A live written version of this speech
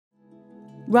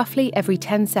Roughly every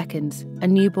 10 seconds, a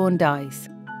newborn dies.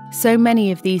 So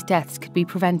many of these deaths could be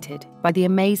prevented by the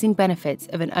amazing benefits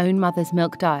of an own mother's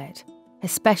milk diet,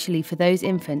 especially for those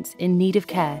infants in need of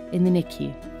care in the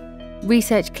NICU.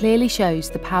 Research clearly shows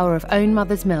the power of own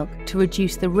mother's milk to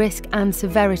reduce the risk and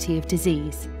severity of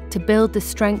disease, to build the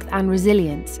strength and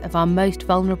resilience of our most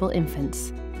vulnerable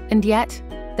infants. And yet,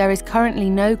 there is currently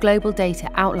no global data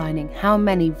outlining how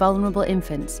many vulnerable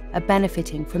infants are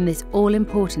benefiting from this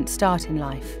all-important start in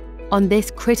life. On this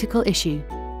critical issue,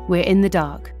 we're in the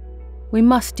dark. We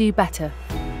must do better.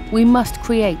 We must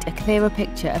create a clearer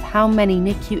picture of how many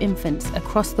NICU infants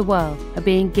across the world are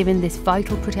being given this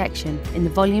vital protection in the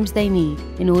volumes they need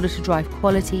in order to drive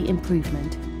quality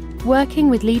improvement. Working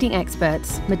with leading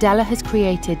experts, Medela has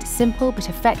created simple but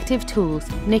effective tools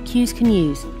NICUs can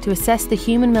use to assess the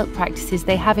human milk practices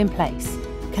they have in place,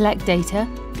 collect data,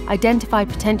 identify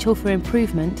potential for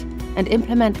improvement, and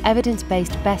implement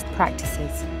evidence-based best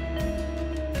practices.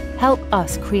 Help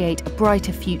us create a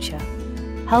brighter future.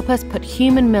 Help us put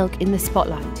human milk in the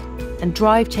spotlight and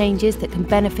drive changes that can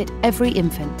benefit every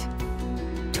infant.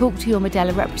 Talk to your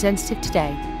Medela representative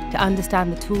today to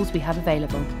understand the tools we have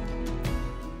available.